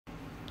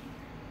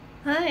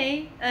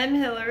Hi, I'm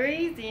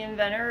Hillary, the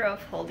inventor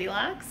of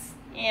Holdilocks,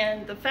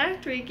 and the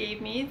factory gave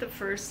me the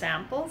first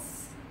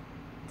samples.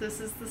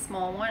 This is the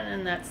small one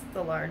and that's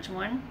the large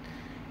one.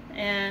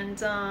 And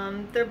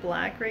they're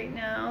black right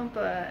now,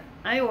 but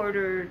I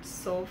ordered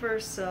silver,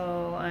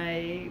 so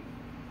I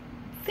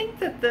think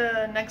that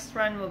the next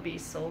run will be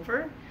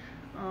silver.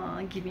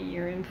 Give me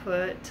your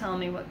input, tell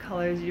me what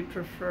colors you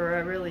prefer, I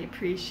really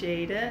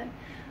appreciate it.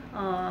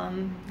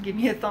 Give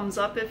me a thumbs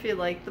up if you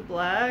like the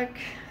black.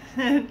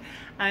 I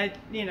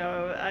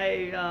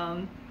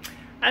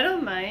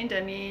don't mind. I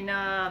mean,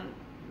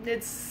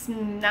 it's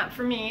not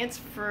for me, it's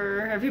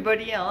for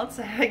everybody else.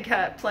 I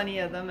got plenty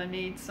of them. I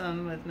made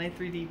some with my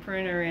 3D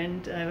printer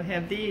and I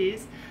have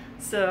these.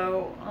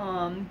 So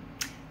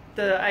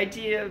the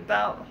idea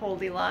about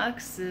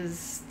Holdilocks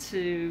is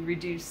to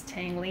reduce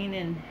tangling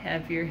and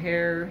have your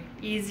hair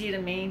easy to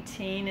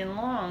maintain and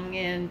long,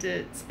 and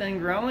it's been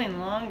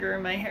growing longer.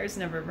 My hair's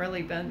never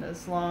really been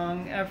this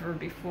long ever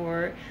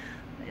before.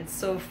 It's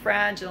so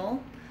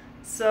fragile.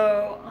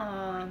 So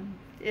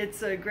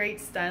it's a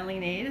great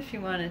styling aid if you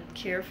want to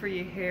care for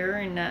your hair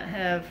and not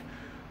have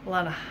a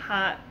lot of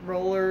hot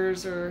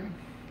rollers or,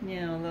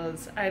 you know,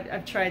 those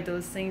I've tried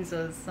those things,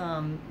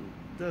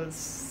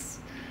 those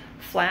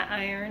flat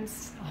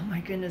irons. Oh my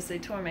goodness, they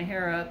tore my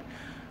hair up.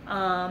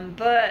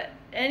 But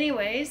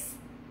anyways,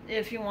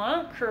 if you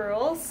want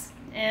curls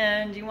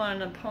and you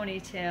want a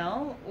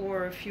ponytail,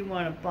 or if you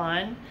want a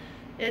bun,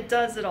 it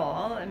does it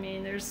all. I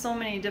mean, there's so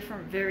many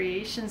different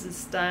variations of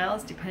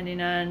styles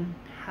depending on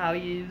how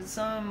you use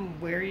them,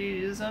 where you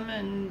use them,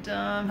 and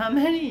how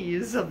many you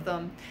use of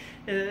them.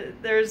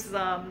 There's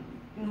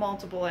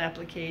multiple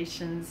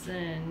applications,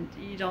 and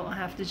you don't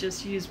have to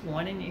just use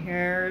one in your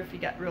hair. If you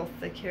got real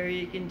thick hair,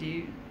 you can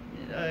do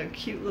a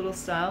cute little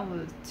style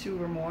with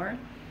 2 or more.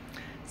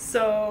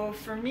 So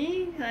for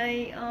me,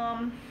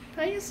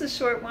 I use a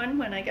short one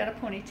when I got a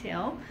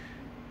ponytail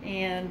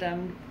and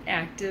I'm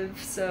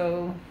active,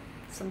 so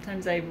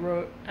sometimes I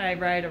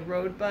ride a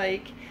road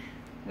bike,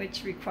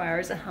 which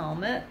requires a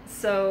helmet.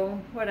 So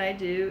what I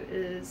do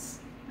is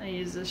I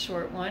use a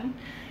short one.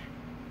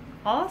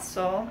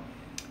 Also,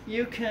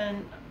 you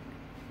can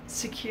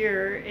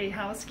secure a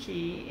house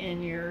key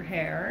in your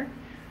hair.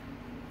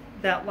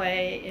 That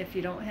way, if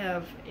you don't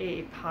have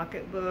a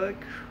pocketbook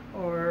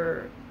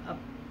or a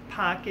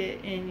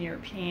pocket in your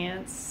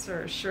pants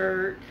or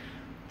shirt,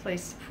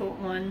 place to put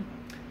one,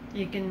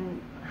 you can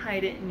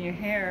hide it in your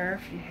hair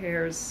if your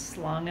hair is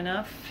long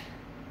enough.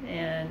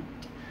 And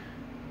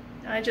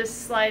I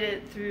just slide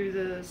it through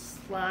the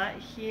slot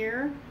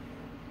here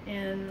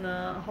in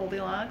the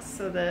Holdilocks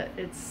so that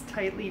it's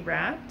tightly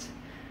wrapped,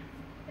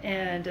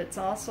 and it's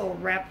also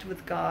wrapped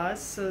with gauze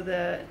so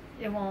that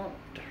it won't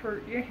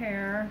hurt your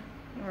hair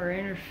or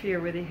interfere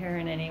with your hair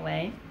in any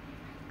way.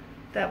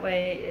 That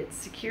way it's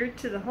secured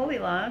to the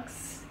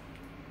Holdilocks.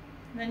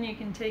 Then you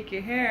can take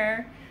your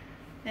hair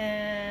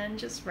and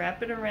just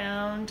wrap it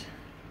around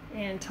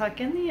and tuck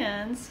in the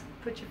ends,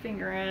 put your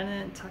finger on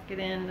it, tuck it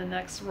in the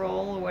next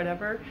roll or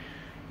whatever.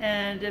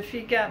 And if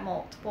you got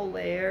multiple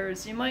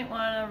layers, you might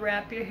want to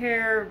wrap your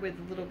hair with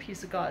a little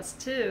piece of gauze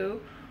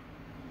too.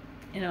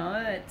 You know,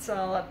 it's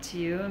all up to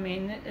you. I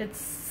mean, it's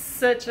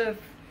such a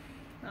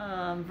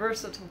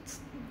versatile,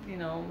 you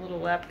know,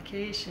 little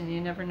application.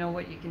 You never know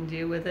what you can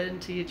do with it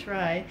until you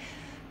try.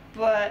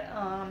 But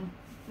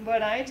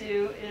what I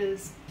do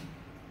is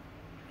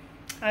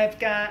I've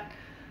got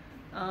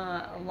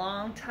a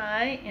long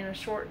tie and a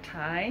short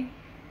tie,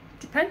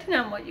 depending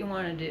on what you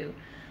want to do.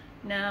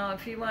 Now,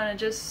 if you want to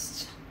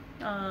just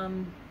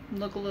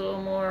look a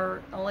little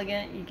more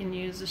elegant, you can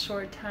use a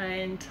short tie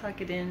and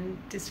tuck it in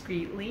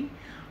discreetly.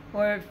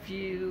 Or if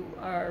you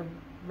are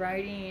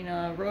riding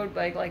a road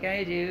bike like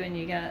I do and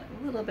you got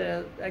a little bit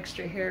of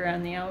extra hair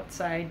on the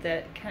outside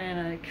that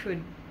kind of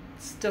could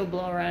still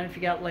blow around if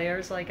you got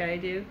layers like I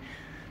do.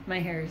 My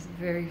hair is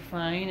very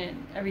fine,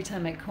 and every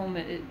time I comb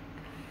it, it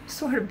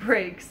sort of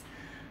breaks.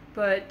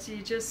 But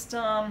you just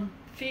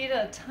feed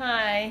a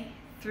tie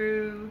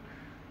through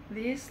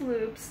these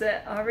loops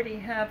that already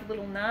have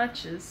little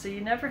notches, so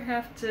you never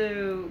have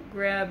to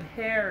grab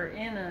hair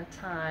in a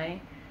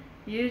tie.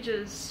 You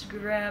just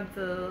grab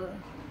the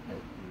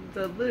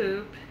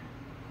loop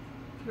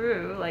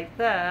through like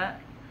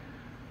that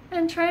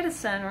and try to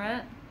center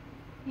it.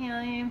 You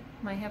know, you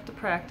might have to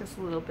practice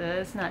a little bit.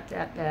 It's not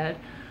that bad.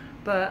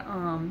 But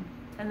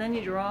and then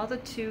you draw the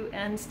 2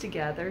 ends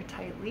together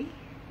tightly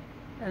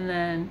and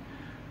then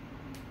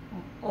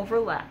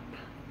overlap.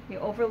 You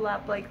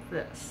overlap like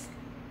this.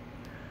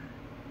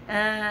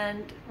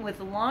 And with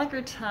a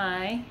longer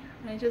tie,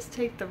 I just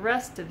take the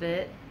rest of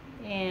it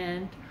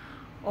and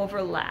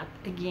overlap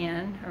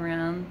again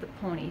around the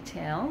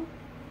ponytail,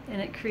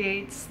 and it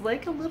creates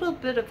like a little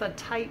bit of a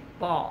tight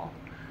ball.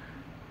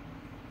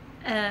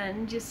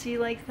 And you see,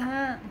 like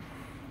that,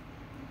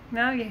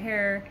 now your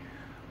hair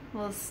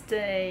will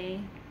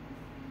stay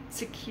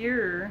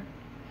secure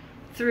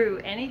through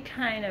any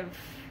kind of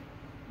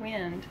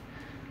wind,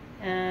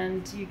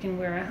 and you can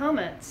wear a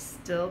helmet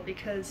still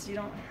because you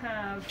don't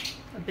have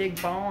a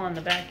big ball on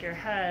the back of your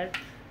head.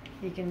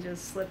 You can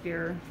just slip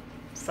your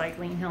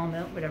cycling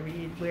helmet, whatever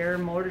you'd wear,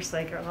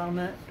 motorcycle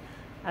helmet,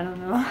 I don't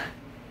know.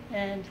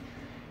 And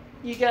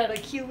you got a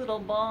cute little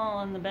ball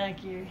on the back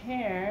of your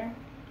hair.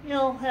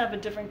 You'll have a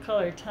different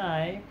color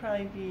tie,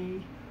 probably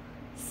be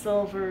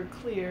silver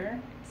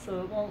clear,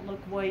 so it won't look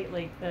white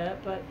like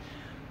that, but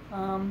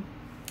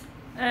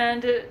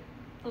and it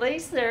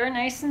lays there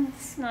nice and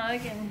snug,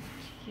 and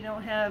you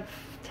don't have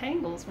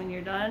tangles when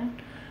you're done.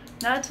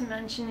 Not to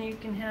mention you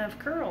can have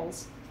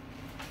curls.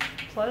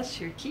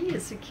 Plus your key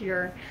is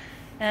secure.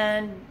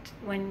 And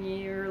when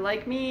you're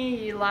like me,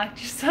 you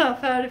locked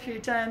yourself out a few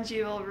times,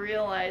 you will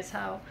realize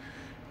how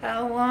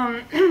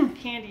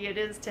handy it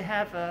is to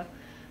have a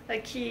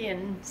key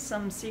in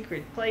some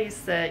secret place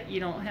that you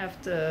don't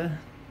have to,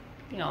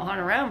 you know, hunt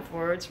around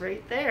for. It's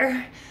right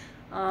there.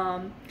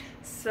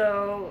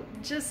 So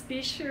just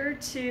be sure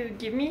to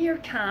give me your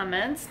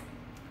comments.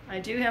 I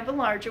do have a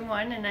larger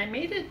one, and I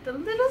made it a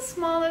little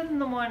smaller than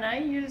the one I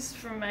use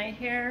for my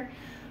hair,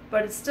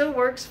 but it still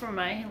works for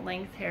my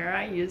length hair.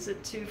 I use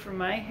it too for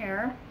my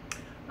hair,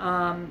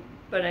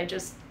 but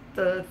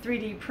the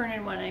 3D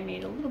printed one I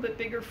made a little bit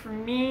bigger for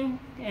me,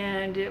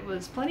 and it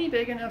was plenty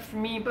big enough for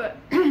me, but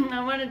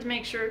I wanted to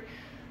make sure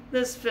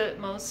this fit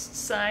most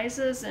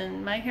sizes,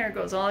 and my hair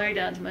goes all the way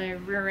down to my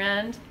rear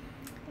end,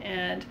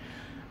 and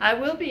I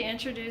will be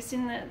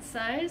introducing that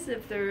size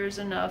if there's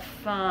enough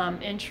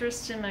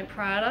interest in my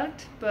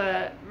product,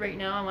 but right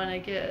now I want to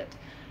get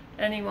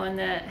anyone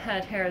that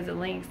had hair the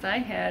length I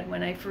had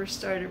when I first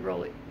started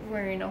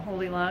wearing a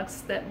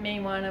Holdilocks that may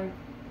want to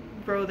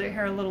grow their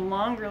hair a little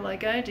longer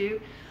like I do.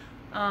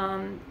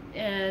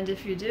 And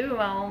if you do,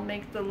 I'll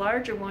make the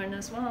larger one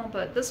as well,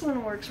 but this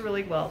one works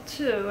really well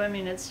too. I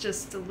mean, it's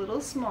just a little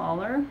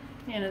smaller,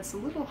 and it's a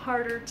little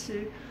harder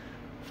to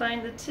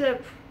find the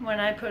tip when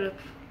I put a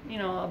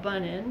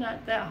bun in.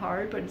 Not that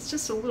hard, but it's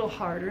just a little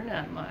harder,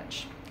 not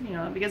much, you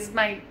know, because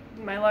my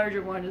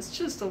larger one is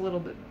just a little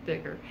bit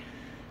bigger.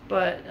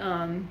 But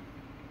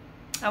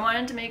I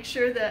wanted to make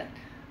sure that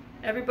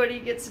everybody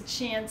gets a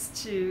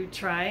chance to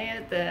try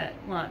it, that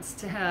wants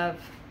to have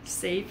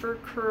safer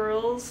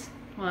curls,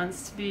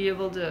 wants to be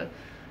able to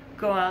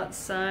go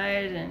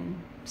outside and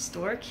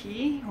store a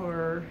key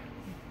or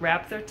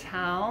wrap their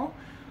towel.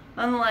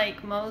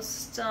 Unlike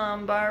most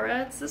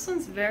barrettes, this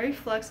one's very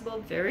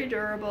flexible, very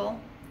durable.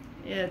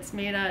 It's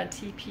made out of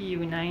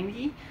TPU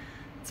 90.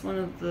 It's one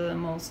of the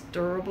most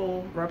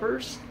durable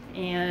rubbers,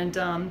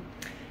 and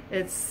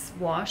it's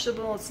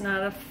washable. It's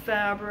not a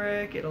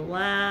fabric. It'll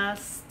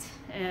last,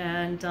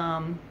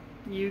 and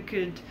you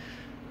could,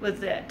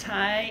 with that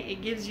tie,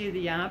 it gives you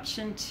the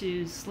option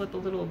to slip a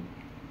little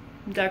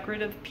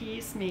decorative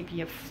piece,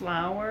 maybe a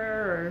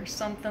flower or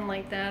something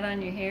like that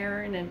on your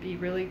hair, and it'd be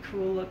really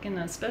cool looking,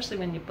 especially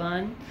when you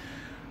bun.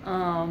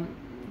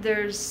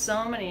 There's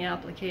so many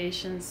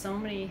applications, so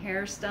many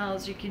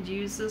hairstyles you could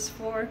use this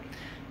for,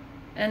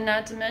 and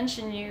not to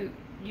mention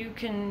you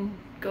can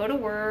go to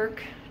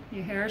work,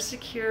 your hair is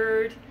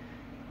secured,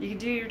 you can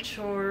do your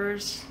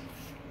chores,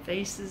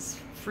 face is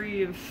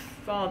free of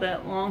all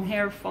that long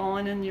hair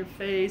falling in your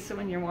face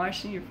when you're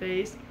washing your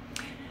face,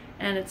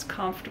 and it's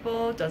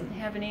comfortable. It doesn't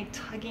have any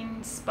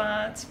tugging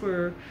spots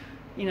where,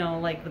 you know,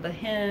 like with a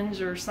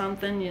hinge or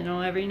something, you know,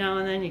 every now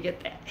and then you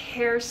get that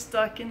hair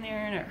stuck in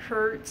there and it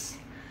hurts.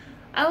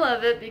 I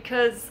love it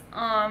because,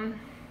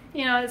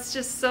 you know, it's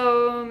just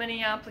so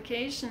many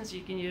applications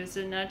you can use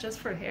it, not just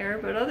for hair,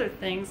 but other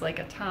things like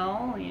a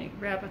towel. You can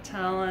wrap a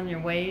towel on your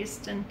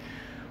waist and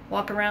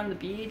walk around the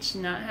beach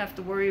and not have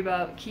to worry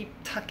about keep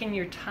tucking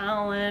your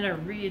towel in or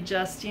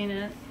readjusting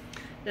it.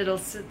 It'll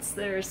sit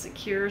there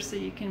secure so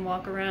you can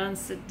walk around,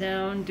 sit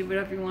down, do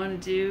whatever you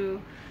want to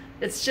do.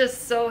 It's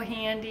just so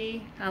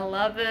handy. I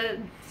love it.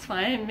 That's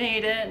why I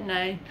made it, and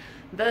I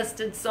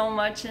invested so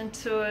much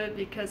into it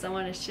because I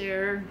want to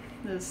share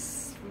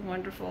this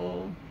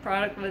wonderful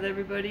product with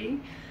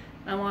everybody.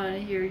 I want to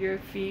hear your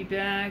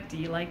feedback. Do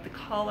you like the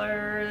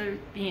color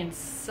being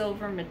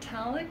silver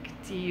metallic?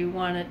 Do you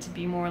want it to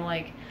be more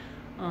like,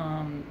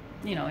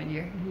 you know,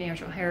 your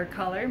natural hair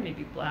color,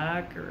 maybe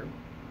black or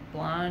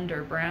blonde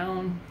or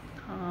brown?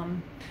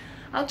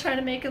 I'll try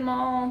to make them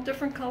all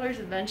different colors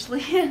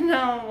eventually, and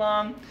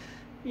I'll,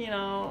 you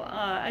know,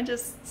 I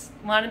just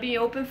want to be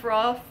open for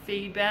all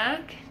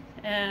feedback,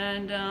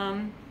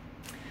 and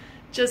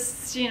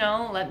just, you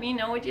know, let me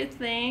know what you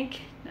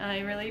think. I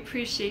really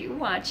appreciate you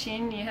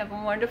watching. You have a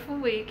wonderful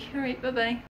week. All right, bye-bye.